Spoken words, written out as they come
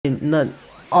None.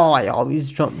 Oh, I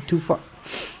always jump too far.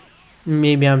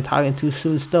 Maybe I'm talking too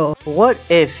soon still. What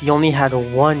if you only had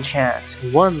one chance,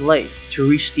 one life, to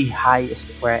reach the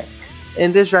highest rank?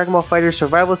 In this Dragon Ball FighterZ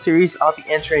survival series, I'll be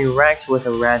entering ranked with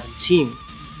a random team.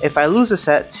 If I lose a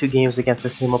set, 2 games against the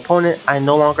same opponent, I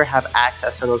no longer have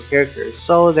access to those characters,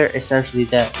 so they're essentially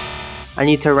dead. I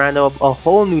need to random up a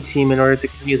whole new team in order to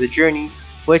continue the journey,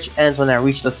 which ends when I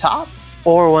reach the top,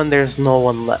 or when there's no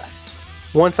one left.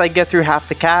 Once I get through half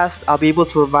the cast, I'll be able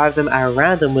to revive them at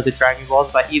random with the Dragon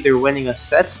Balls by either winning a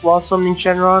set while summoning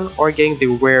Shenron, or getting the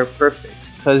rare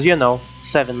perfect, cause you know,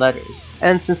 7 letters.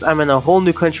 And since I'm in a whole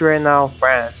new country right now,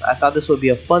 France, I thought this would be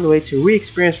a fun way to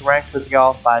re-experience ranked with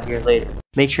y'all 5 years later.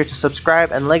 Make sure to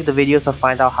subscribe and like the videos to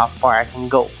find out how far I can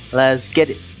go. Let's get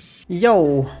it!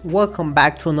 Yo, welcome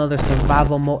back to another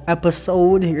survival mode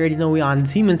episode. You already know we on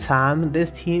Demon time.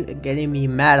 This team getting me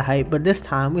mad hype, but this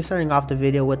time we're starting off the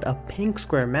video with a pink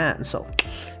square man. So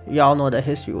y'all know the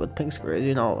history with pink squares,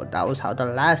 you know, that was how the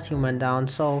last team went down.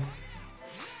 So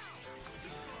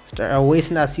start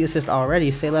wasting that C assist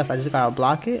already. Say less, I just gotta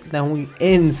block it. Then we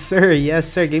in, sir. Yes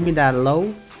sir, give me that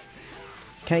low.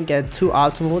 Can't get too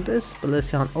optimal with this, but let's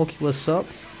see on Oki what's up.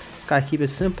 Just gotta keep it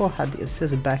simple. Had the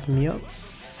assist backing me up.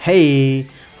 Hey,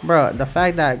 bro, the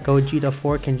fact that Gogeta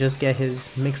 4 can just get his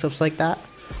mix-ups like that,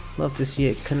 love to see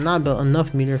it. Could not build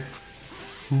enough meter,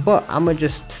 but I'ma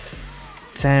just,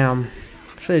 damn,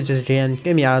 should've just jammed.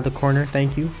 Get me out of the corner,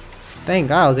 thank you. Thank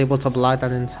God I was able to block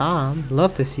that in time.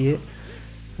 Love to see it.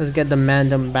 Let's get the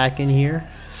Mandem back in here,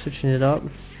 switching it up,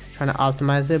 trying to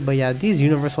optimize it. But yeah, these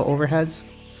universal overheads,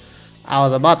 I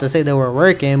was about to say they were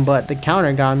working, but the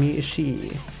counter got me.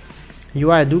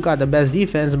 UI do got the best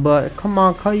defense, but come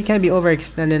on, you can't be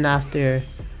overextending after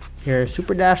your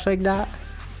super dash like that.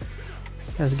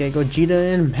 Let's get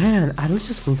Gogeta in. Man, I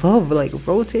just love like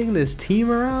rotating this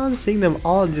team around, seeing them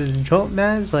all just jump,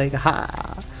 man. It's like,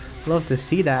 ha, love to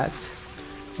see that.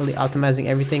 Really optimizing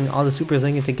everything, all the supers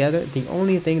linking together. The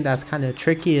only thing that's kind of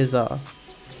tricky is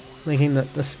linking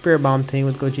the spirit bomb thing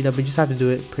with Gogeta, but you just have to do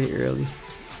it pretty early.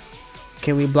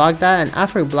 Okay, we block that, and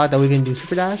after we block that, we can do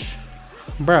super dash.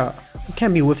 Bruh, you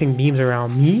can't be whiffing beams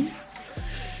around me.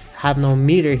 Have no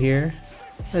meter here.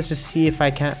 Let's just see if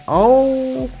I can.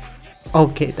 Oh,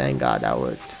 okay, thank God that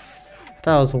worked. I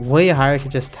thought it was way higher to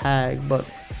just tag, but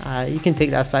you can take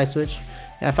that side switch.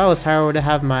 Yeah, if I was higher, I would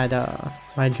have my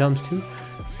jumps too.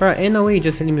 Bro, ain't no way you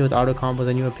just hitting me with auto combos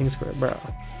and you a pink square, bro.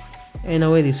 Ain't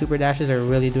no way these super dashes are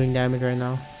really doing damage right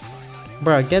now.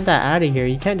 Bro, get that out of here.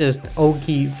 You can't just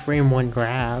Oki frame 1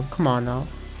 grab. Come on now.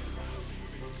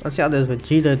 Let's see how this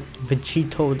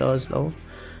Vegito does though.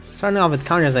 Starting off with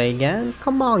counters again.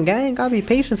 Come on, gang, gotta be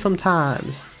patient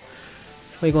sometimes.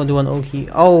 What you gonna do on Oki?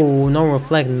 Oh, no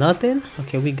reflect, nothing.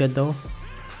 Okay, we good though.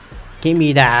 Give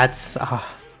me that.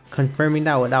 Confirming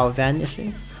that without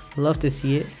vanishing. Love to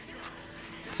see it.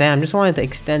 Damn, just wanted to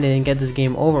extend it and get this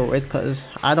game over with, cause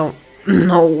I don't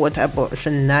know what type of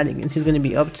shenanigans he's gonna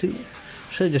be up to.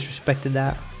 Should have just respected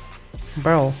that,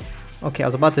 bro. Okay, I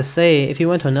was about to say, if you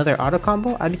went to another auto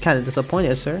combo, I'd be kind of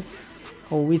disappointed, sir.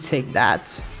 Oh, we take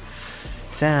that.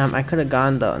 Damn, I could have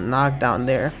gone the knockdown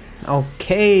there.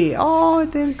 Okay. Oh,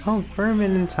 it didn't confirm it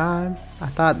in time. I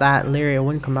thought that Lariat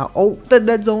wouldn't come out. Oh, the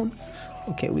dead zone.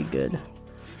 Okay, we good.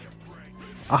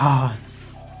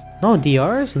 No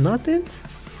DRs, nothing.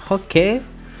 Okay.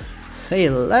 Say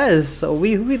less. So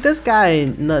we this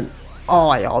guy, none. Oh,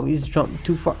 I always jump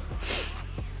too far.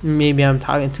 Maybe I'm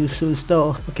talking too soon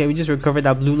still. Okay, we just recovered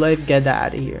that blue life. Get that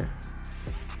out of here.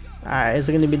 Alright, is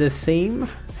it gonna be the same?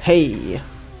 Hey,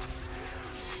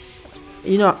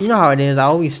 you know how it is. I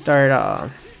always start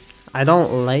I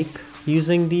don't like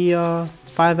using the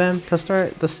 5M to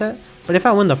start the set, but if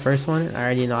I win the first one, I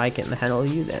already know I can handle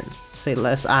you. Then say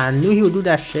less. I knew he would do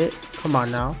that shit. Come on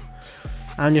now.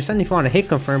 I understand if you want to hit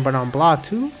confirm, but on block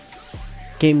too,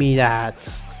 give me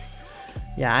that.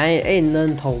 Yeah, I ain't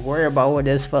nothing to worry about with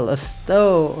this fella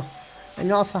still.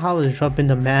 And also how I was jumping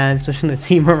the man, switching the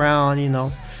team around, you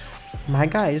know. My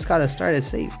guy just gotta start it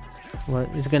safe. What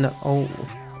he's gonna, oh,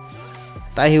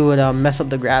 thought he would mess up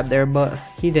the grab there, but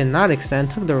he did not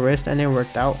extend, took the wrist, and it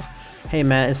worked out. Hey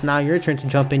man, it's now your turn to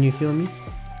jump in, you feel me?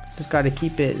 Just gotta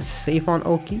keep it safe on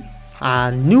Oki.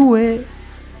 I knew it.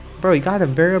 Bro, you gotta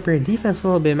bury up your defense a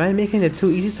little bit, man. Making it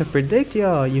too easy to predict,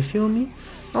 yo, you feel me?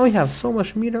 Now we have so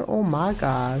much meter, oh my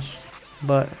gosh.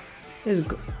 But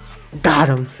got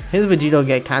him. His Vegito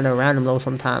get kind of random though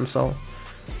sometimes, so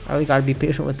I really gotta be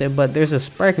patient with it. But there's a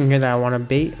spark in here that I want to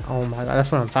bait. Oh my god,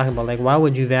 that's what I'm talking about. Like, why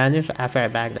would you vanish after I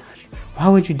backdash? Why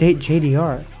would you date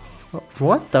JDR?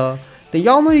 What the? Did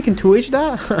y'all know you can 2H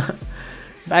that?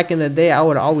 Back in the day, I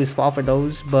would always fall for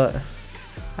those, but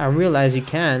I realize you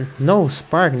can. No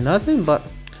spark, nothing, but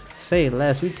say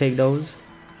less. We take those.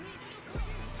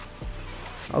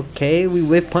 Okay, we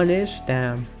whiff punish.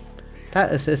 Damn.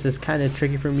 That assist is kind of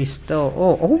tricky for me still.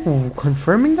 Oh,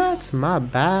 confirming that? My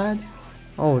bad.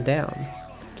 Oh, damn.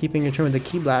 Keeping your turn with the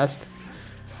key blast.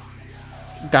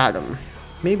 Got him.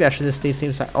 Maybe I should have stayed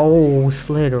same side. Oh,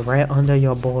 slid right under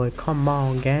your boy. Come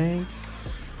on, gang.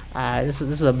 Alright, this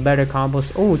is a better combo.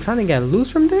 Oh, trying to get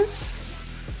loose from this?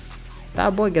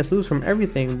 That boy gets loose from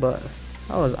everything, but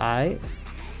that was alright.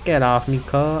 Get off me,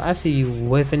 cuz. I see you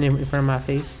whiffing in front of my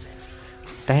face.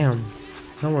 Damn.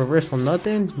 No reversal,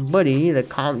 nothing. Buddy, you need to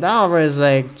calm down, bro. It's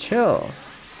like, chill.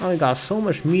 I only got so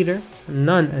much meter.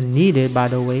 None needed, by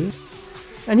the way.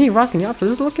 And he rocking the options.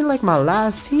 This is looking like my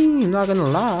last team, not gonna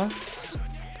lie.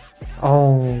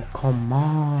 Oh, come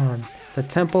on. The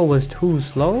tempo was too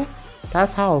slow.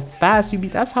 That's how fast you be.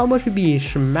 That's how much you be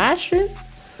smashing.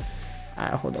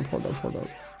 Alright, hold up.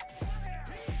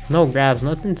 No grabs,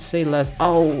 nothing to say less.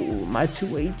 Oh, my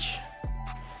 2H.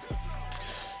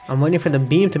 I'm waiting for the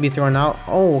beam to be thrown out.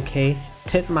 Oh, okay.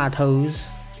 Tip my toes.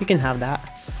 You can have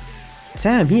that.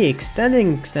 Damn, he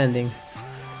extending.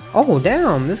 Oh,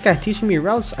 damn. This guy teaching me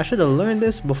routes. I should have learned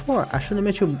this before. I should have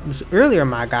met you earlier,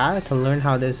 my guy, to learn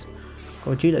how this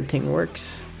Gogeta thing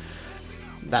works.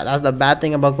 That's the bad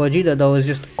thing about Gogeta, though, is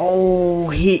just, oh,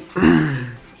 he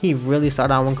really saw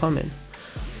that one coming.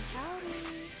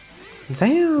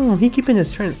 Damn, he keeping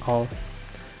his turn. Oh,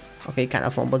 okay, kind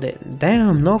of fumbled it.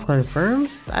 Damn, no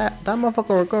confirms. That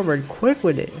motherfucker recovered quick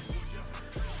with it.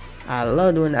 I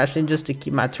love doing that shit just to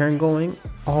keep my turn going.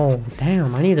 Oh,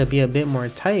 damn, I need to be a bit more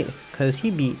tight, because he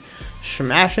be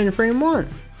smashing frame 1.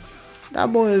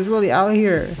 That boy is really out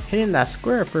here hitting that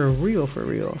square for real.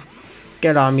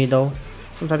 Get on me, though.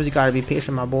 Sometimes you gotta be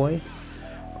patient, my boy.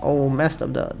 Oh, messed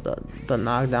up the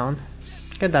knockdown.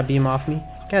 Get that beam off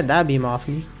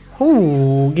me.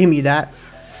 Ooh, give me that.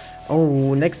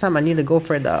 Oh, next time I need to go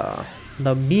for the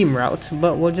beam route,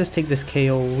 but we'll just take this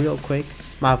KO real quick.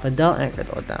 My Videl anchor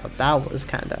though, that was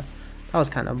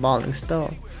kind of balling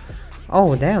still.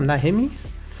 Oh damn, that hit me.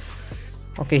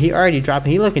 Okay, he already dropped.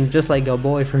 He looking just like your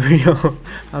boy for real.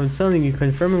 I'm telling you,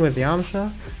 confirming with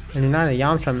Yamcha, and you're not a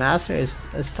Yamcha master,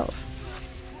 it's tough.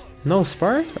 No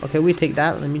spark. Okay, we take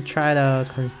that. Let me try to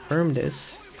confirm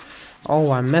this. Oh,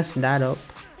 I messed that up.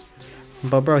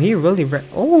 But bro, he really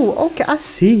oh, okay, I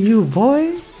see you,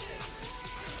 boy.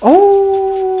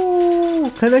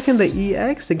 Oh, connecting the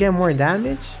EX to get more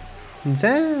damage.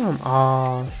 Damn.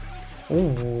 Oh,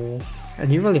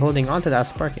 and you're really holding on to that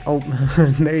spark. Oh,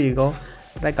 there you go.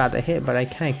 But I got the hit, but I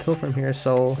can't kill from here.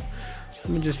 So let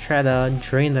me just try to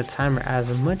drain the timer as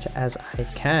much as I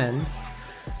can.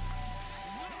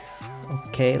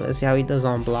 Okay, let's see how he does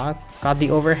on block. Got the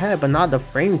overhead, but not the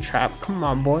frame trap. Come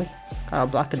on, boy. Gotta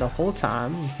block it the whole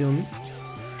time. You feel me?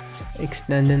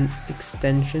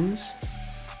 Extensions.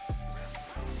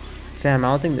 Damn, I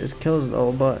don't think this kills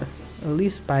though, but at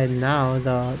least by now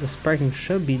the sparking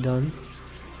should be done.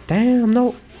 Damn,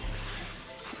 no.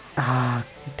 Ah,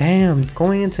 damn.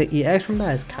 Going into EX from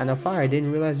that is kind of fire. I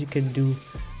didn't realize you could do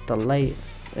the light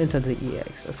into the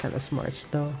EX. That's kind of smart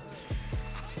still.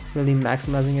 Really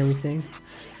maximizing everything.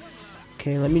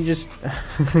 Okay, let me just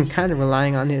kind of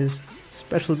relying on his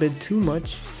special bit too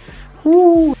much.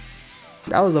 Whoo!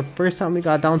 That was the first time we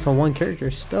got down to one character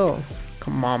still.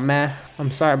 Come on, man.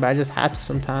 I'm sorry, but I just have to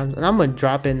sometimes. And I'm gonna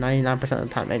drop it 99% of the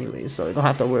time anyway, so you don't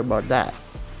have to worry about that.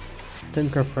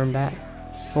 Didn't confirm that.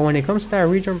 But when it comes to that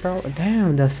rejump route,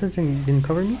 damn, the assistant didn't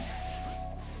cover me.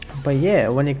 But yeah,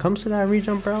 when it comes to that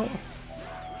rejump route,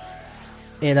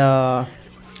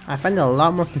 I find it a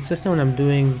lot more consistent when I'm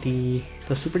doing the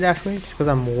super dash way, just because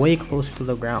I'm way closer to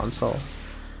the ground, so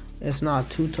it's not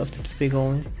too tough to keep it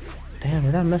going. Damn,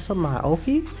 did I mess up my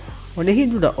Oki? Or did he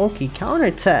do the Oki counter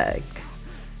attack?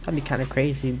 That'd be kind of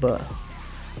crazy, but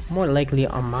more likely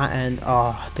on my end.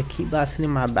 Oh, the key blast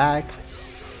hitting my back.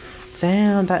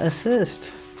 Damn, that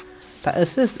assist. That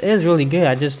assist is really good.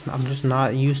 I'm just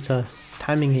not used to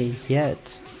timing it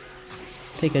yet.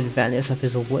 Take advantage of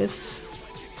his whiffs.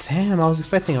 Damn, I was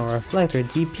expecting a reflector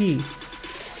DP,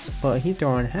 but he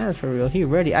throwing hands for real. He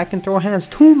ready. I can throw hands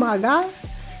too, my guy.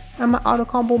 And my auto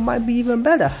combo might be even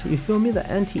better. You feel me? The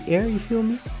anti-air, you feel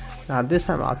me? Now this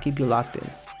time I'll keep you locked in.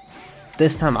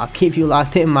 This time I'll keep you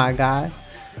locked in, my guy.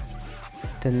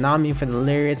 Did not mean for the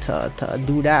lariat to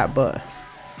do that, but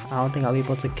I don't think I'll be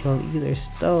able to kill either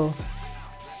still.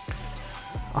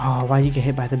 Oh, why you get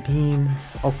hit by the beam?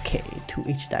 Okay,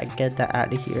 2H that, get that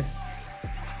out of here.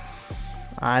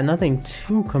 Nothing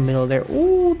too committal there.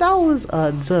 Ooh, that was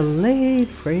a delayed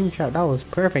frame trap. That was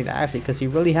perfect actually, because he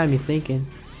really had me thinking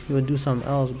he would do something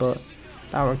else, but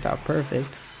that worked out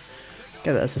perfect.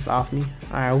 Get the assist off me.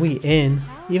 Alright, we in.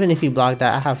 Even if he blocked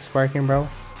that, I have sparking, bro.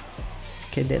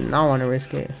 Okay, did not want to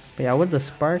risk it. But yeah, with the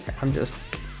spark, I'm just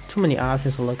too many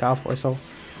options to look out for. So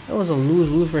it was a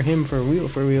lose-lose for him for real,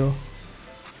 for real.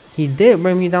 He did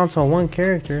bring me down to one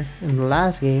character in the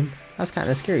last game. That's kind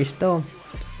of scary still.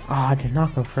 Oh, I did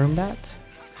not confirm that.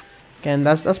 Again,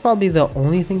 that's probably the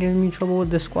only thing giving me trouble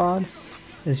with this squad.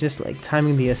 It's just like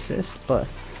timing the assist. But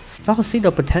y'all see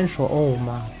the potential. Oh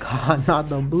my god, not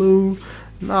the blue,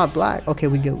 not black. Okay,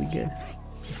 we good, we good.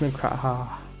 It's gonna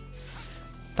cross.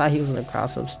 Thought he was gonna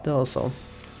cross up still, so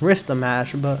risk the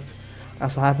mash, but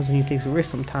that's what happens when you take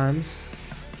risks sometimes.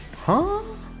 Huh?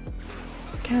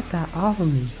 Get that off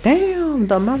of me. Damn,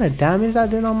 the amount of damage I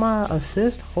did on my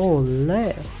assist.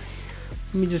 Holy.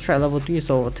 Let me just try level 3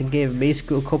 so to give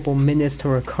basically a couple minutes to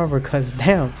recover, cause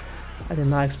damn, I did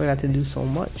not expect that to do so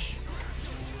much.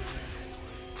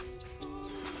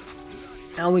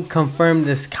 Now we confirm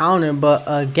this counter, but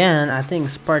again, I think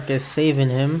Spark is saving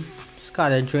him. Just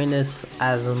gotta drain this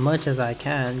as much as I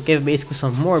can. Give basically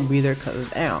some more breather, cause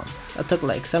damn, that took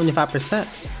like 75%.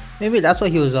 Maybe that's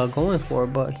what he was going for,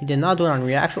 but he did not do it on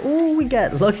reaction. Oh, we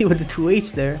get lucky with the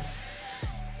 2H there.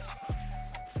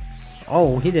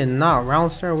 Oh, he did not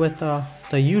round start with the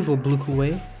usual Bluku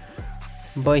way,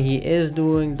 but he is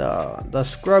doing the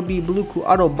scrubby Bluku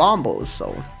auto bombos.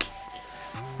 So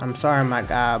I'm sorry, my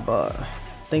guy, but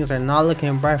things are not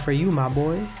looking bright for you, my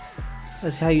boy.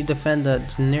 Let's see how you defend the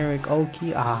generic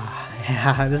Oki. Ah,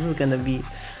 yeah, this is gonna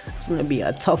be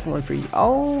a tough one for you.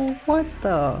 Oh, what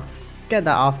the? Get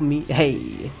that off me.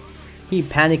 Hey, he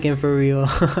panicking for real.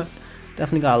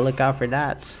 Definitely gotta look out for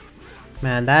that.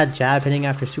 Man, that jab hitting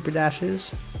after super dashes.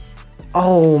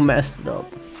 Oh, messed it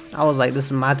up. I was like, this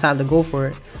is my time to go for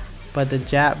it. But the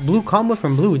jab, blue combo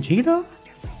from Blue Vegeta?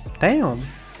 Damn.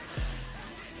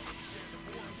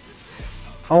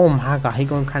 Oh my god, he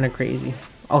going kind of crazy.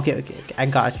 Okay, I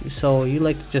got you. So you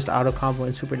like to just auto combo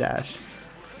and super dash.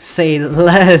 Say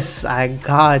less. I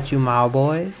got you, my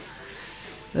boy.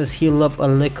 Let's heal up a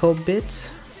little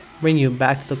bit. Bring you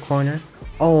back to the corner.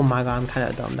 Oh my god, I'm kind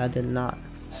of dumb. That did not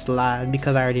slide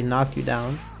because I already knocked you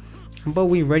down. But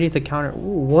we ready to counter.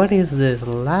 Ooh, what is this?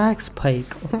 Lag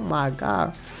spike. Oh my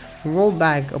god. Roll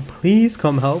back. Please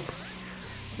come help.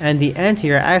 And the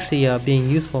anti are actually being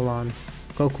useful on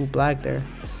Goku Black there.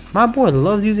 My boy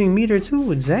loves using meter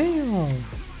too. Damn.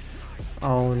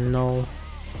 Oh no.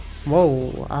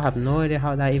 Whoa. I have no idea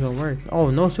how that even worked. Oh,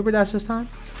 no super dash this time?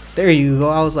 There you go.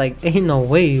 I was like, ain't no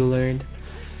way you learned.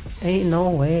 Ain't no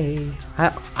way.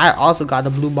 I also got the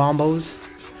blue bombos.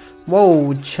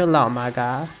 Whoa, chill out, my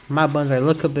guy. My buns are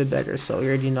look a bit better, so you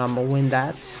already know I'm gonna win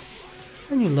that.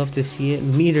 And you love to see it.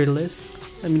 Meterless.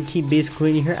 Let me keep base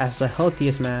queen here as the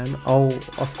healthiest man. Oh,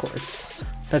 of course.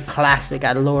 The classic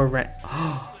at lower rank.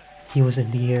 Oh, he was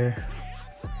in the air.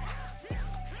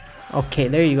 Okay,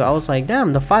 there you go. I was like,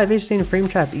 damn, the 5H ain't frame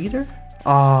trap either?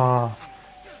 Ah. Oh.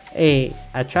 Hey,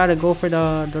 I try to go for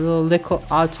the little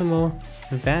optimal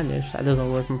vanish. That doesn't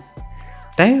work.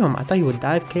 Damn, I thought you would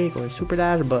dive cake or super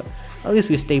dash, but at least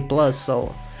we stay plus.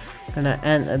 So gonna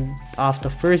end off the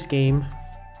first game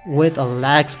with a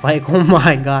lag spike. Oh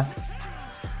my god.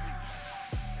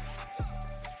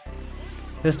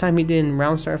 This time he didn't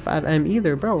round start 5M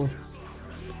either, bro.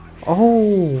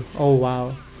 Oh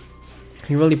wow.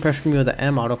 He really pressured me with the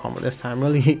M auto combo this time.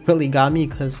 Really got me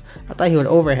because I thought he would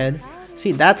overhead.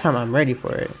 See, that time I'm ready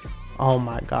for it. Oh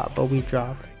my god, but we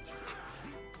dropped.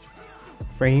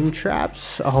 Frame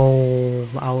traps. Oh,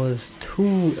 I was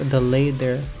too delayed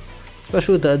there.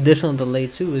 Especially with the additional delay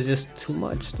too. It's just too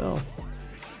much though.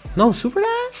 No super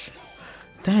dash?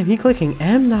 Damn, he clicking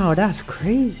M now. That's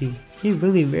crazy. He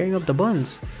really varying up the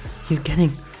buns. He's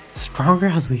getting stronger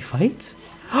as we fight.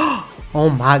 Oh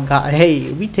my god.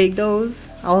 Hey, we take those.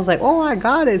 I was like, oh, I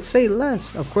got it. Say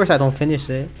less. Of course I don't finish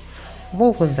it.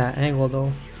 What was that angle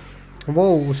though?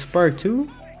 Whoa, spark 2?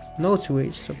 No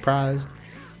 2H, surprised.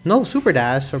 No super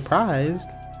dash, surprised.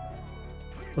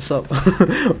 What's up?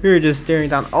 We were just staring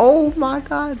down. Oh my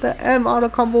god, the M auto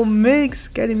combo mix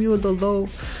getting me with the low.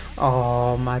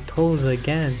 Oh, my toes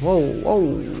again.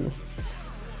 Whoa.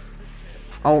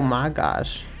 Oh my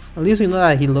gosh. At least we know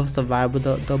that he loves the vibe with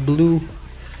the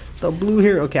blue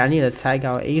here. Okay, I need to tag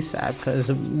out ASAP because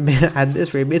at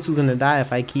this rate, basically gonna die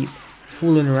if I keep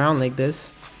fooling around like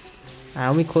this.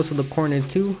 Alright, we close to the corner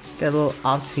too. Get a little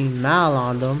optimal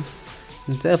on them.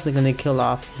 Definitely gonna kill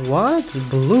off. What?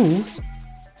 Blue?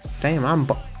 Damn,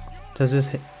 does this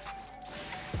hit?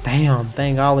 Damn,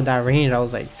 thank god with that range. I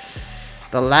was like,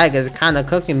 the lag is kind of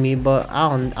cooking me, but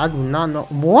I do not know.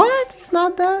 What? It's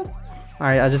not that?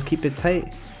 Alright, I'll just keep it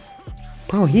tight.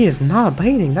 Bro, he is not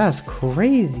baiting. That's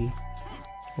crazy.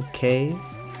 Okay.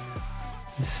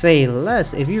 Say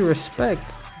less. If you respect,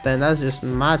 then that's just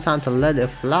my time to let it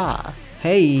fly.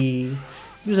 Hey.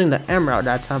 Using the M route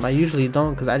that time. I usually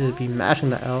don't because I just be mashing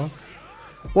the L.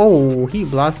 Whoa, he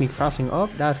blocked me crossing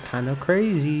up. That's kind of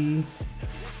crazy.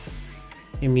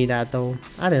 Give me that though.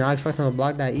 I did not expect him to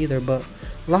block that either, but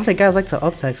a lot of guys like to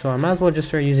up tech, so I might as well just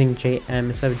start using JM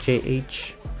instead of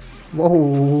JH.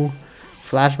 Whoa.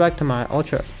 Flashback to my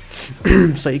ultra.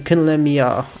 So you couldn't let me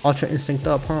ultra instinct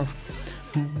up, huh?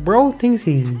 Bro thinks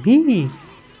he's me.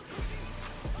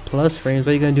 Plus frames,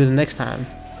 what are you gonna do the next time?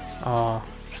 Oh,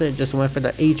 should've just went for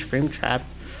the H frame trap.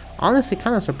 Honestly,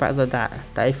 kind of surprised that that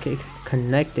dive kick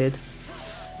connected.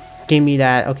 Give me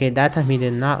that. Okay, that time he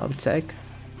did not up tech.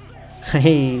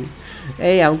 Hey,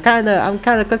 I'm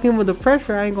kinda cooking with the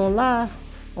pressure. I ain't gonna lie.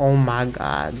 Oh my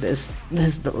god, this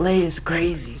delay is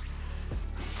crazy.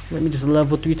 Let me just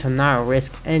level 3 to not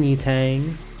risk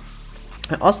anything.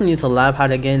 I also need to lab how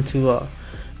to get into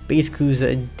base cruise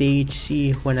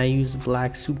DHC when I use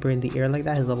black super in the air like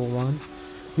that. Is level 1.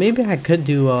 Maybe I could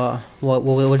do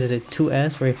what is it,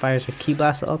 2S, where he fires a key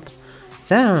blast up.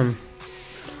 Damn.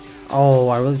 Oh,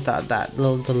 I really thought that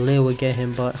little delay would get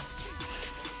him, but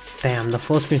damn, the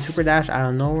full screen super dash out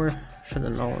of nowhere. Should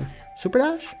have known. Super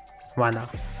dash? Why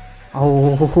not?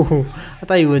 Oh, I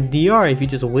thought you would DR if you're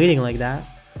just waiting like that.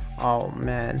 Oh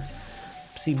man.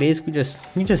 See, basically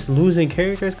you just losing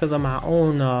characters because of my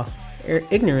own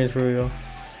ignorance for real.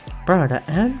 Bro, the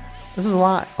end? This is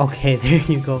why. Okay, there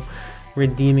you go.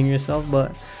 Redeeming yourself,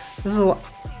 but this is what.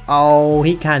 Oh,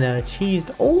 he kind of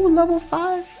cheesed. Oh, level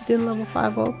 5. He did level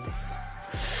 5 up.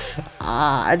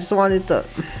 I just wanted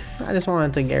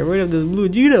to get rid of this blue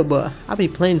Judah, but I be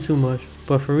playing too much.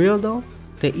 But for real though,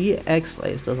 the EX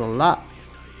slice does a lot.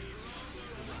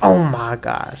 Oh my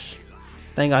gosh.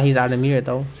 Thank God he's out of mirror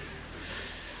though.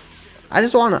 I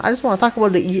just wanna talk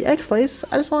about the EX slice.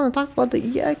 I just wanna talk about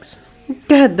the EX.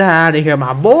 Get that out of here,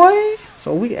 my boy.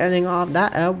 So we ending off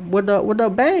that app with a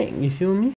bang. You feel me?